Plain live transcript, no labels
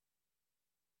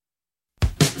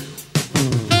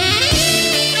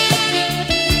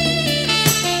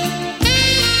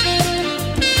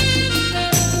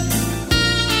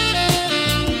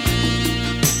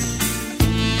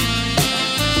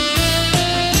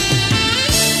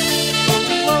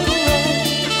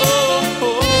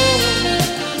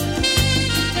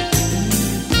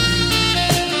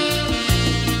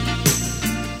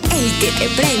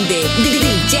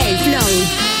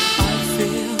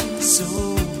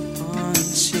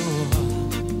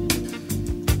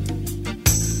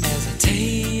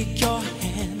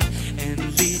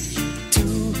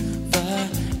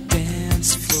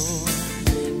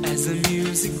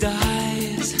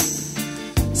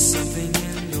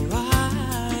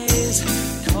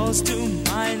faces calls to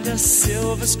mind a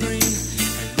silver screen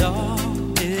and all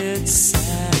its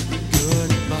sad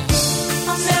goodbye.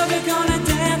 I'm never gonna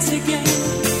dance again.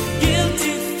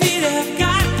 Guilty feet have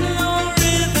got no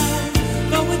rhythm,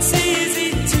 though it's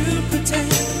easy to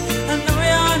pretend. I know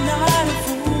you're not a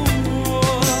fool.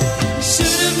 You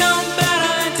should have known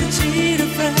better than to cheat a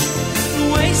friend and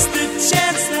waste the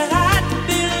chance that I'd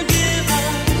been given.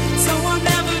 So I'm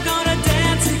never gonna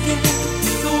dance again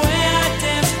the way I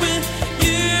danced with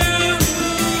you.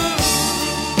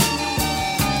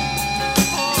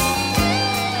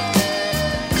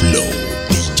 Flow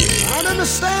DJ. I remember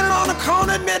standing on the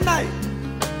corner at midnight,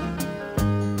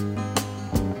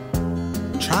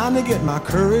 trying to get my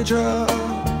courage up.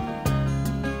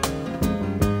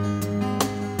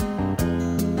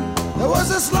 There was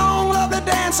this long, lovely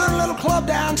dancer in a little club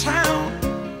downtown.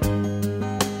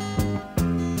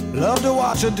 Loved to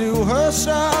watch her do her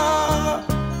stuff.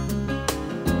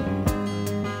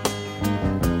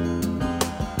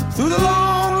 Through the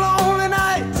long, lonely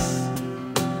nights,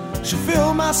 she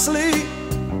filled my sleep.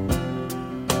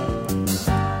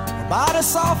 Her body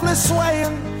softly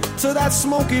swaying to that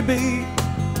smoky beat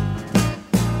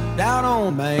down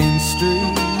on Main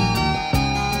Street.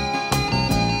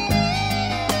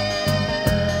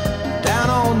 Down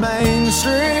on Main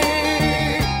Street.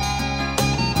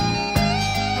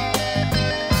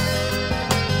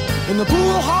 In the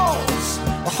pool halls,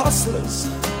 the hustlers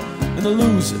and the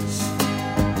losers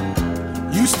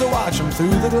used to watch them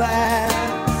through the glass.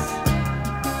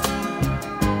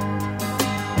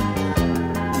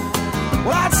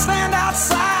 Well, I'd stand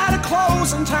outside at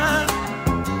closing time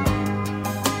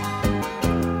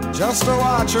just to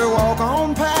watch her walk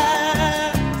on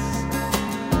past.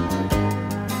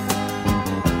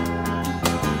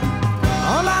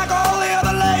 Unlike all the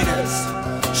other ladies,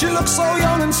 she looked so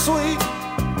young and sweet.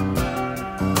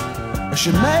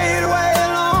 She made her way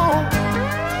along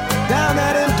down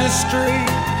that empty street,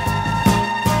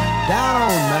 down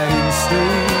on Main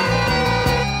Street.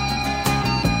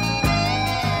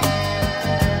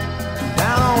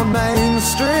 Down on Main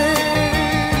Street.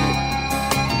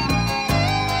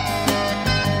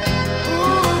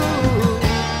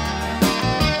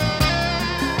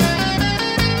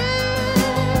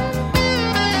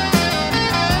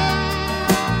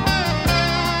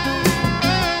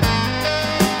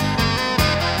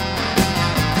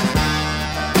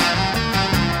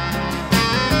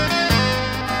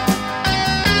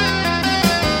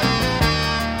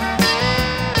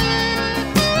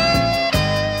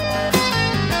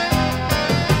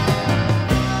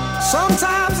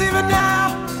 Sometimes even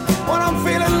now, when I'm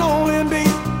feeling lonely and beat,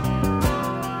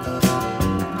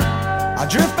 I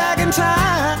drift back in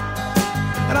time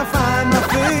and I find my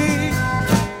feet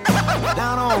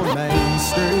down on Main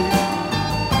Street.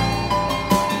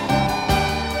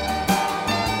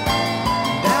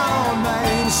 Down on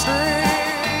Main Street.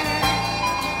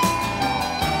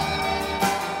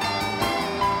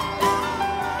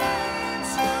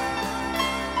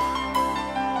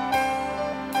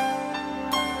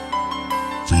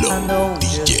 Flow I know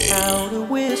DJ. just how to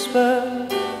whisper,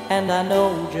 and I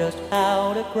know just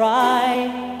how to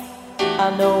cry. I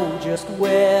know just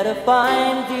where to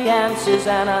find the answers,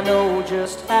 and I know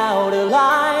just how to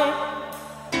lie.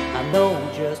 I know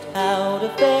just how to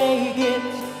fake it,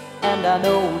 and I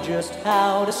know just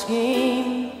how to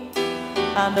scheme.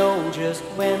 I know just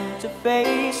when to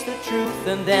face the truth,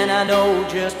 and then I know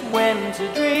just when to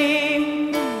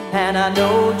dream. And I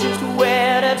know just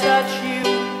where to touch you,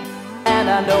 and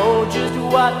I know just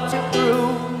what to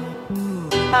prove.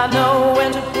 I know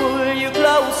when to pull you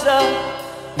closer,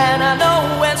 and I know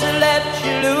when to let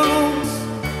you loose.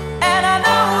 And I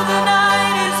know the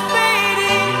night is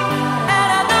fading, and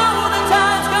I know the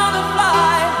time's gonna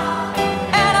fly.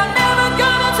 And I'm never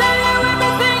gonna tell you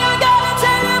everything I gotta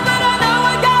tell you, but I know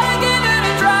I gotta give it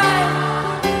a try.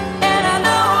 And I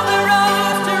know the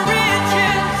roads to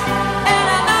riches, and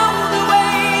I know the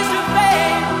ways to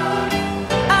fame.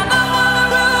 I know all the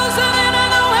rules, and then I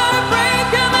know how to break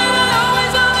them, and I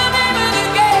always know the name of the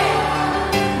game.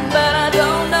 But I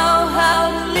don't know how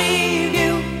to leave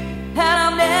you, and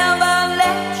I'll never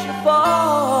let you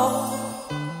fall.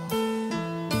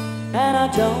 And I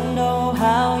don't know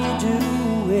how you do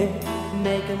it,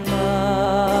 making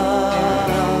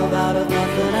love out of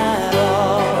nothing at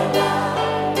all.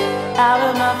 Out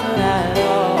of nothing at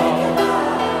all.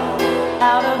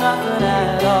 Out of nothing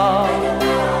at all.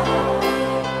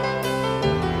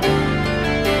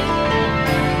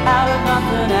 Out of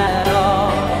nothing at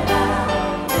all.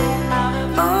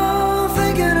 Oh,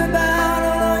 thinking about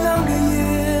all our younger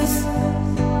years,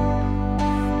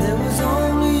 there was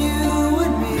only you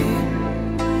and me.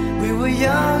 We were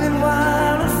young and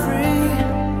wild and free.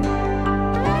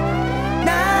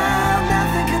 Now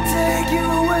nothing can take you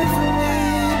away from me.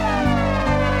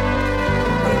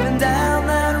 I've been down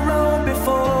that road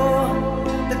before,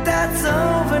 but that's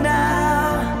over now.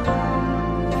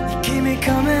 You keep me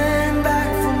coming back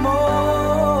for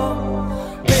more.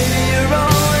 Baby, you're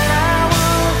all that I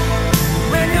want.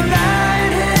 When you're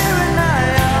lying here in my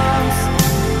arms,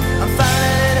 I'm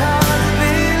finding it hard to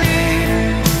believe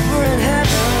we're in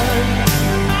heaven.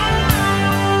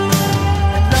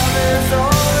 And love is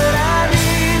all that I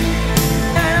need,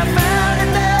 and I found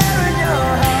it there in your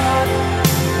heart.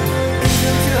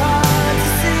 Isn't too hard to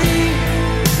see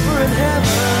we're in heaven.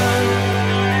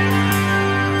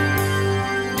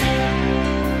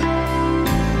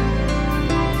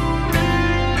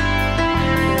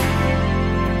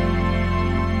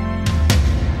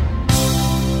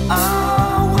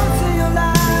 Oh, once in your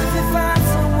life you find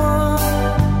someone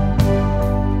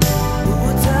who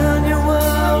will turn your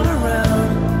world around,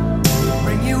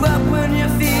 bring you up when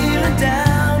you're feeling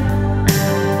down.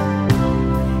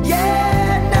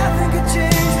 Yeah, nothing can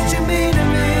change what you mean to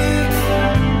me.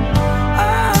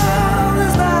 Oh,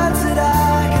 there's lots that I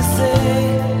can say,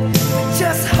 but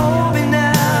just hold me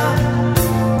now,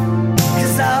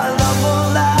 'cause our love will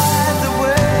light the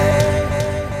way.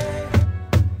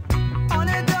 On a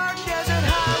dark desert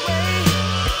highway,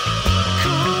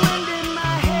 cool wind in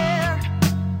my hair,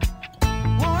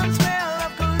 warm smell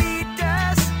of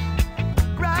colitas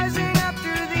rising up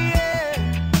through the air.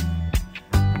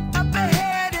 Up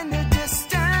ahead in the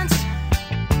distance,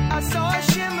 I saw a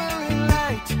shimmering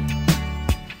light.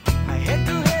 My head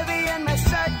grew heavy and my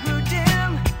sight grew dim.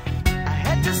 I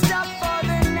had to stop for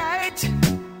the night.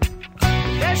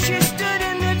 There she stood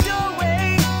in the doorway.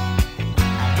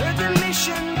 I heard the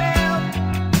mission bell.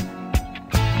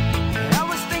 And I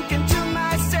was thinking to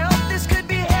myself, this could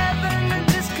be heaven and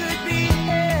this could be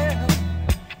hell.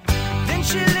 Then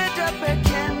she lit up a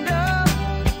candle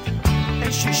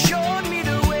and she showed me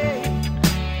the way.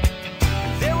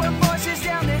 There were voices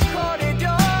down the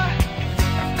corridor.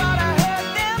 I thought I heard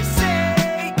them say,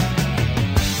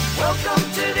 welcome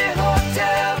to the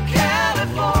Hotel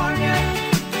California.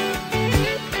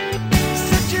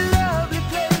 Such a lovely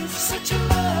place, such a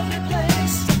lovely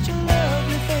place, such a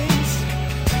lovely face.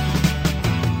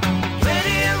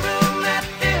 Plenty of room at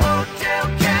the Hotel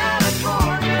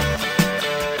California.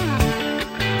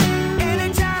 Any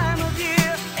time of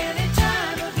year,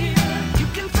 you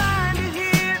can find it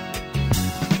here.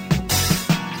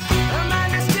 Her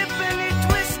mind is Tiffany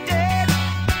twisted.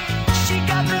 She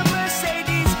got the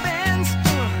Mercedes Benz.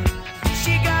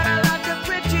 She got a lot of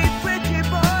pretty, pretty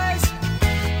boys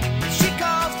she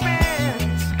calls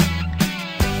friends.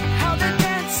 How they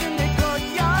dance in the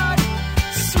courtyard,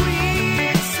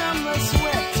 sweet summer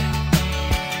sweat.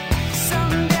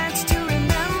 Some dance to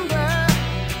remember,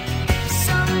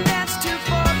 some dance to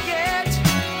forget.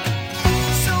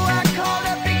 So I called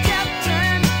up the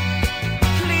captain,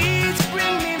 please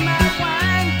bring me my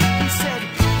wine. He said,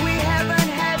 we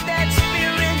haven't had that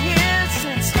spirit here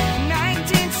since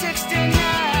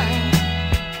 1969.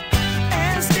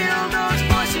 And still those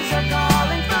voices are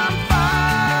calling from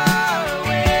far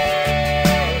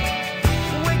away.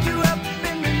 Wake you up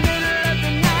in the middle of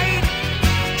the night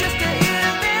just to hear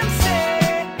them say,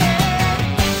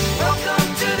 welcome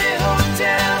to the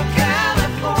Hotel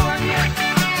California.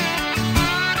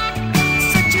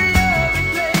 Such a lovely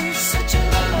place, such a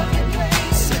lovely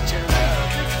place, such a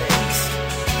lovely place.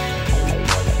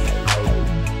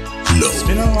 It's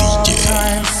been a long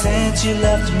time since you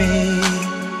left me.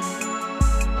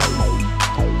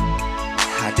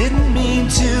 I didn't mean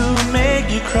to make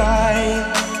you cry.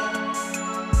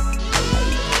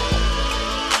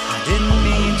 I didn't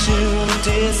mean to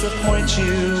disappoint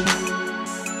you.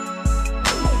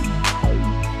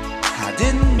 I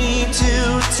didn't mean to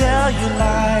tell you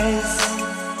lies.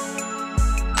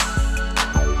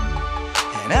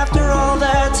 And after all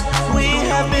that we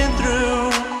have been through,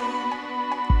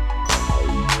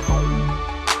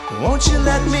 won't you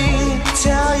let me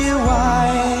tell you why?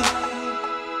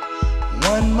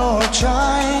 One more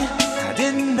try. I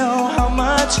didn't know how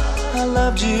much I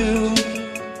loved you.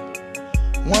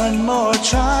 One more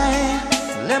try.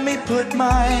 Let me put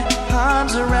my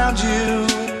arms around you.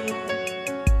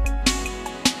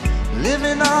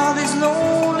 Living all these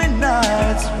lonely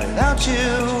nights without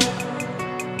you.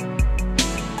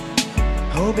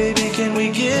 Oh baby, can we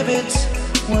give it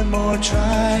one more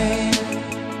try?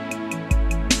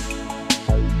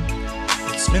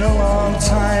 It's been a long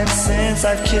time since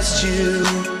I've kissed you.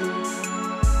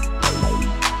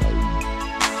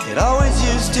 It always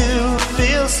used to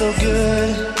feel so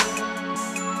good.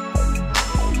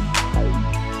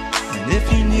 And if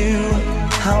you knew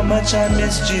how much I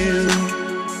missed you,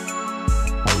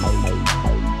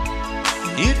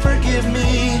 you'd forgive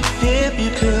me if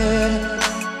you could.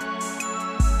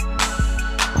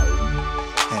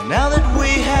 And now that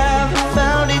we have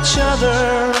found each other,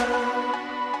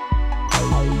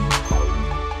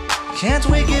 can't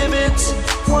we give it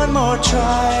one more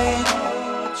try?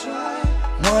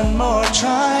 One more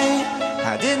try.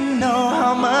 I didn't know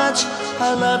how much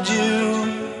I loved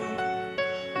you.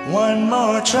 One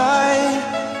more try.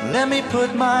 Let me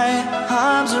put my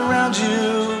arms around you.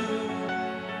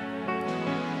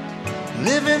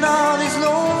 Living all these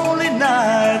lonely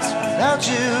nights without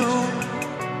you.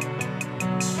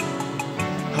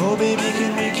 Oh baby,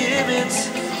 can we give it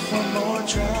one more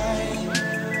try?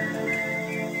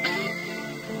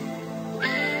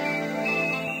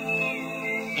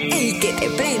 El que te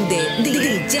prende,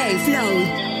 DJ Flow.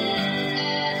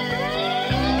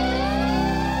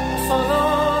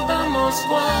 Follow the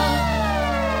Moskwa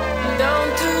down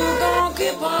to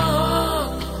Gonky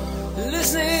Park,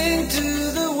 listening to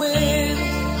the wind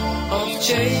of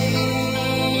change.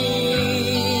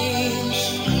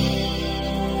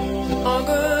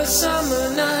 August summer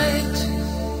night,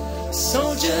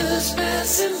 soldiers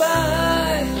passing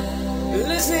by,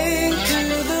 listening to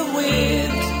the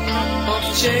wind of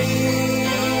change.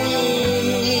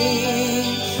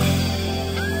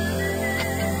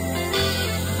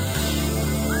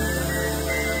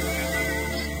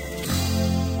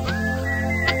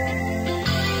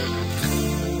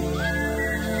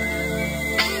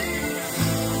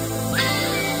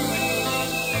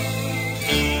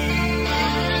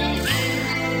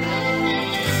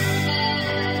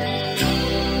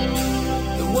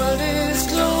 The world is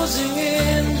closing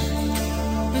in.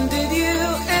 Did you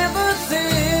ever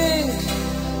think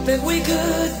that we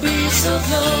could be so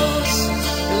close,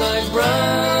 like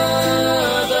brothers?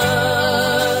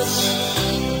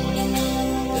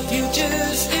 The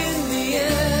future's in the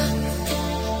air,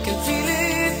 can feel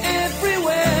it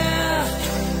everywhere.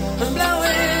 I'm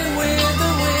blowing with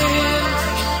the wind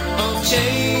of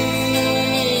change.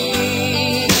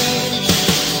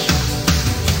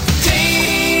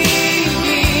 Take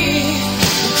me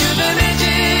to the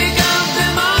magic of the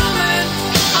moment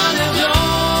on a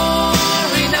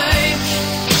glory night,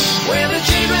 where the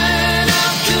children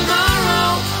of tomorrow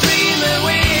dream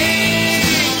away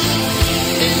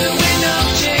in the wind of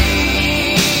change.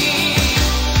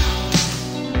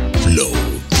 Flow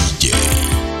DJ.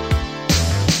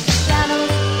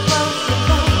 Shadows close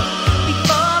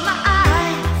before my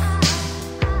eyes,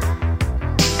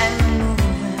 and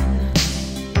moving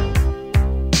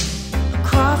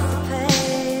across the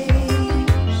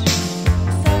page.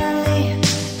 Suddenly,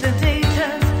 the day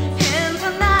turns into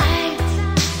night,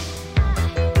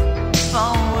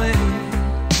 far away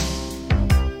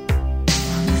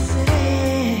from the city.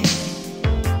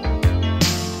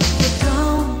 But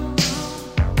don't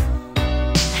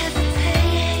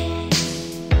hesitate,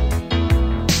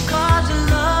 'cause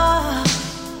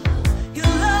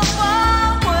your love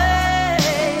won't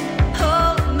wait.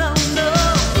 Oh no, no,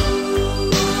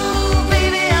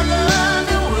 baby, I love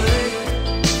your way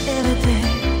every day.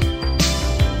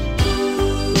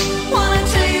 Wanna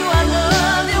tell you I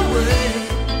love your way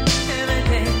every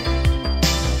day.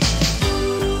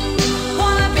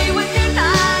 Wanna be with you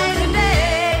night and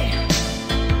day.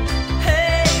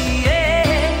 Hey,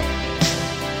 yeah,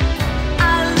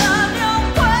 I love your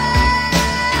way.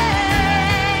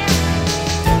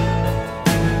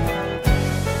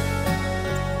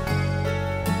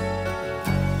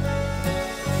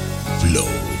 Flow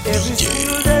Every DJ.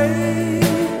 single day,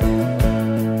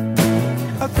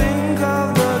 I think of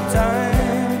the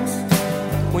times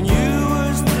when you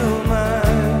were still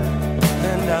mine,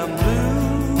 and I'm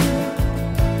blue.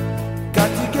 Got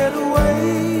to get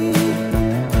away,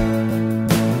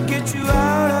 get you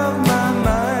out of my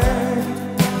mind.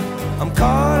 I'm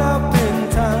caught up in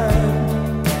time,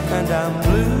 and I'm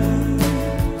blue.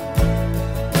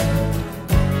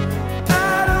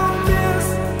 I don't miss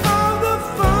all the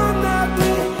fun that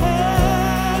we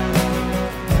had.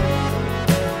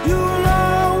 You'll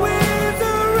always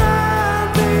around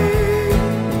me.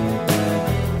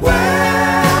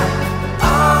 Where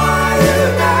are you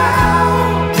now?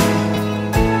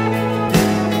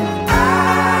 I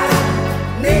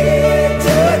need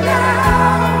to know.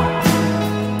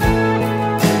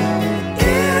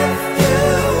 If you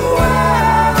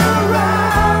were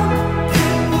around,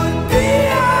 it would be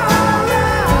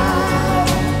alright.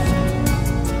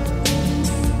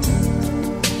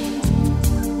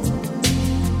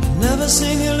 Never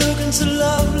seen you looking so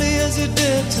lovely as you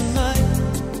did tonight.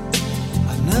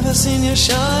 I've never seen you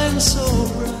shine so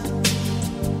bright.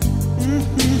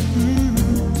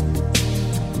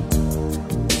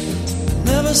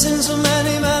 never seen so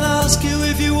many men ask you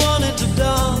if you wanted to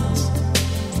dance.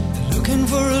 They're looking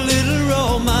for a little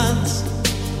romance,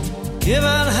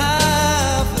 given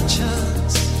half a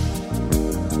chance.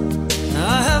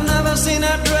 I have never seen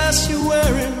that dress you're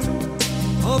wearing,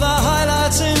 or the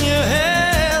highlights in your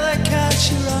hair that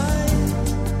catch your eye.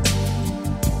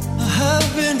 I have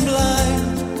been blind.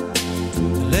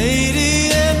 The lady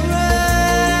in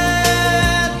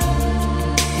red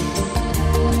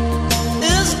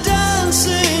is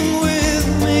dancing with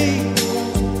me,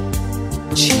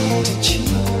 cheek to cheek.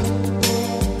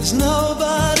 There's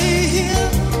nobody here.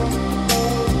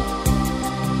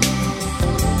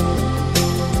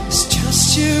 It's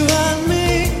just you and me.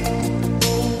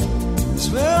 It's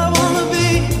where I wanna be,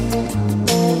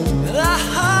 but I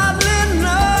hardly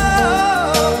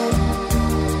know.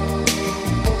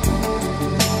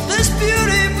 This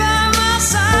beauty by my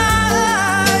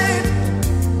side,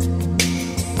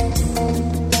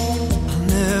 I'll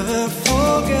never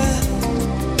forget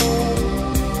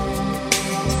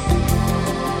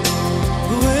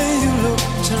the way you look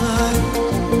tonight.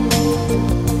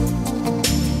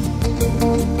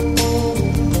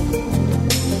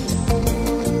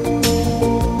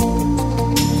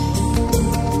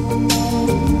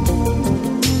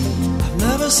 I've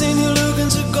never seen you looking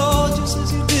so gorgeous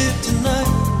as you did tonight.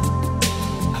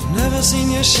 I've never seen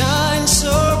you shine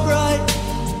so bright.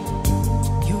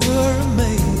 You were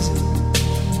amazing.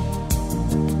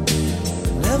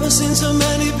 I've never seen so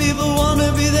many people want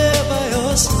to be there by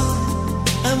your side.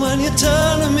 And when you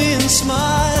turn to me and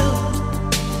smile,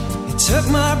 you took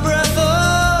my breath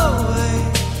away.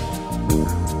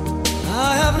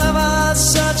 I have never had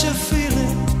such a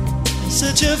feeling,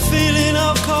 such a feeling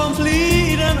of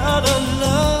complete and utter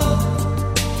love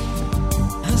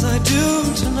as I do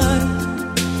tonight.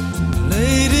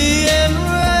 Lady in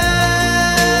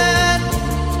red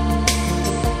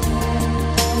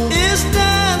is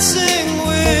dancing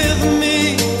with me,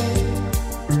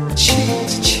 cheek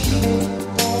to cheek.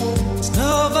 There's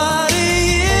nobody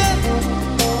here.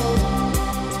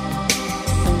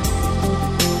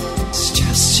 It's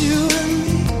just you and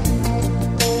me.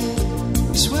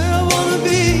 It's where I wanna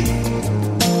be,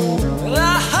 but I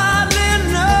hardly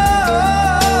know.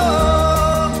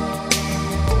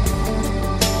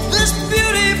 This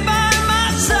beauty by my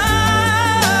side,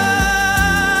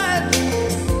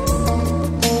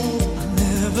 I'll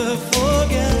never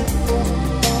forget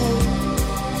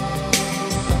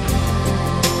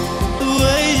the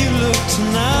way you look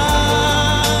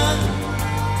tonight.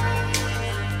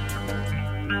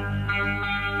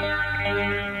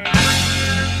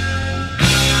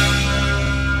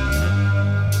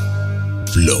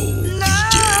 Flow DJ.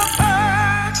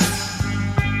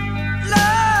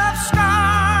 Love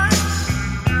scars,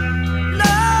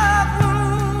 love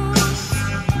wounds,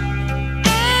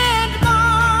 and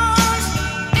marks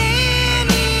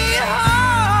any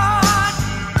heart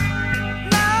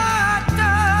not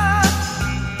tough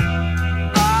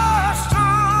or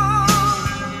strong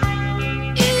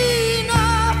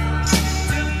enough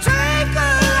to take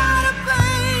a lot of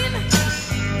pain,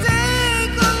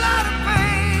 take a lot of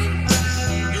pain.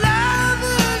 Love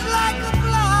is like a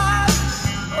flood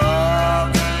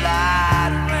of the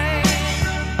light rain.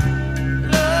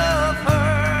 Love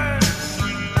hurts.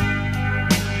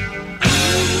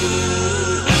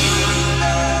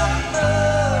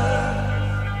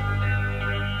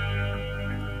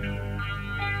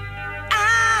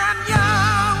 I'm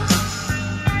young,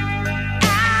 I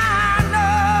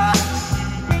know,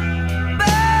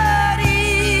 but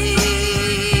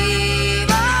even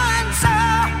so,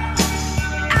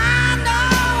 I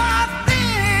know a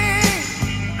thing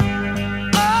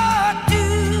or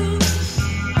two.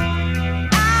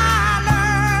 I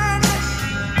learned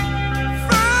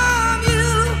from you.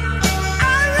 I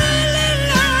really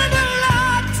learned a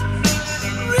lot.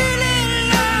 Really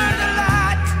learned a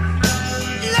lot.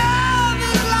 Love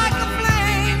is like a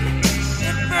flame.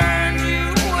 It burns you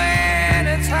when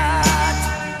it's hot.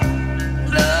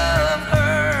 Love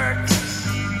hurts.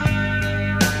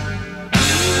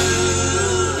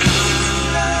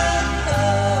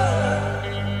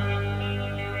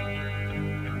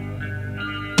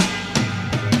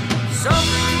 Some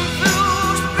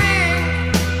through spring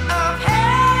of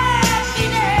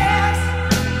happiness,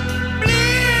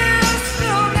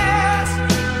 blissfulness,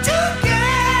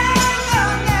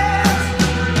 togetherness.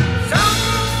 Some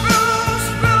through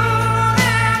spoon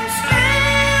and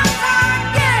slips, I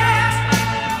guess.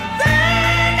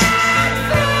 They're not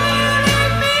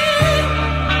fooling me.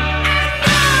 I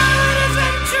know it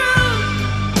isn't true.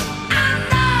 I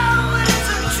know it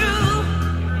isn't true.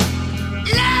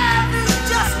 Love is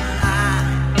just a lie.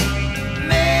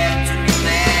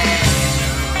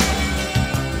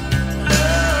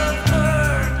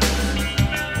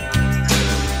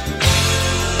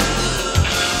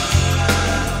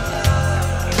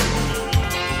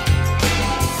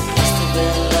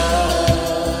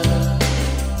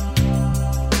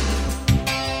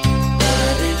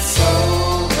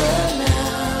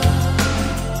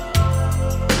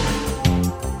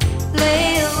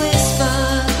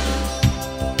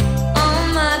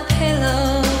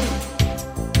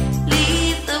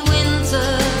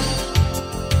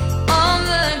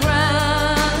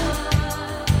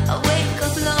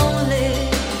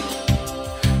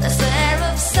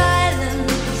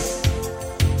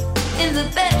 in the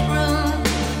bedroom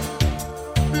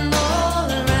and all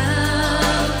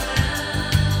around.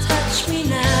 Touch me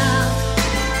now.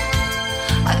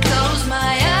 I close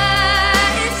my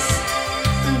eyes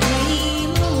and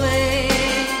dream away.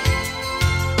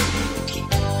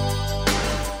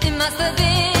 It must have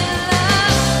been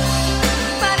love,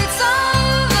 but it's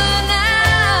over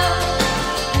now.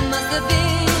 It must have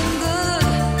been good,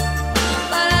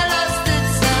 but I lost it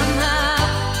somehow.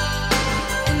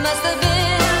 It must have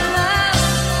been love,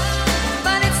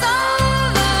 but it's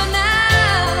over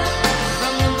now.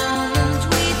 From the moment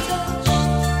we touched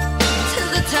till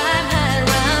the time had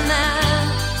run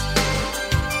out.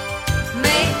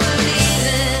 Make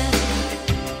believing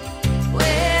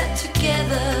we're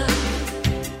together,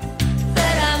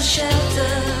 that I'm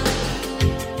sheltered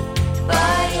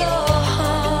by your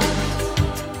heart.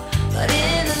 But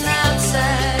in and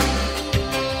outside,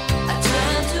 I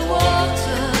turn to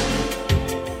water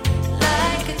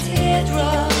like a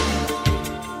teardrop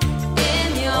in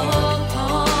your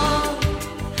palm.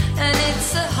 And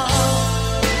it's a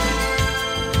hard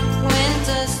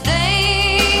winter's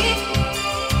day.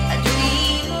 I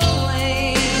dream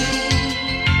away.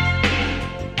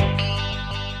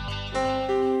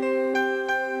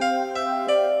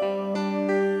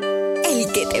 El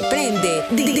que te prende,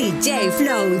 DJ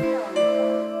Flow.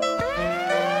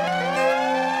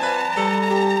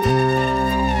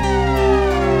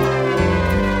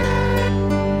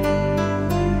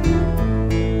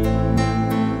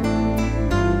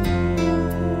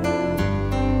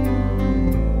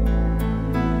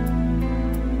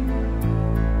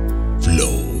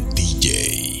 Flow DJ.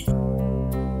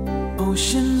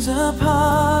 Oceans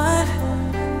apart,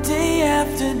 day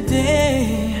after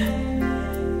day,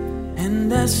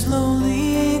 and I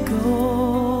slowly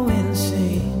go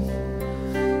insane.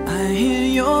 I hear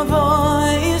your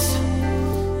voice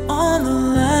on the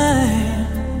line,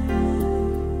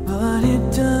 but it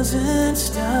doesn't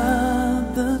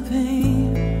stop the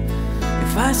pain.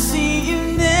 If I see you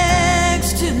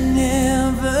next to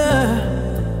never,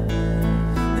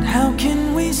 then how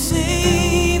can we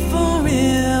say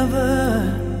forever?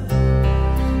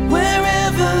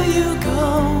 Wherever you go,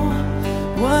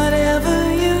 whatever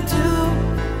you do,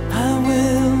 I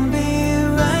will be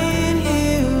right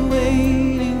here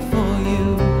waiting for you.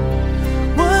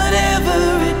 Whatever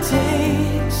it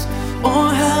takes, or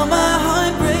how my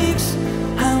heart breaks,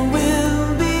 I will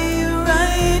be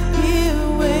right here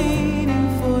waiting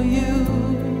for you.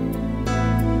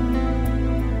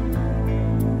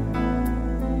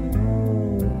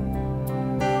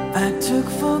 I took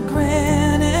for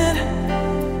granted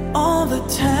all the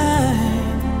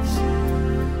times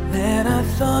that I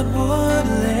thought would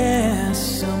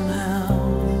last somehow.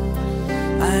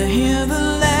 I hear the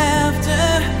laughter,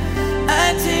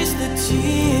 I taste the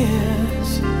tears,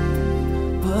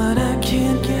 but I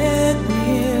can't get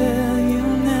near you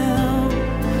now.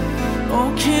 Oh,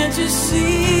 can't you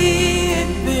see it,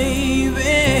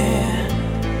 baby?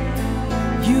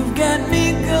 You've got me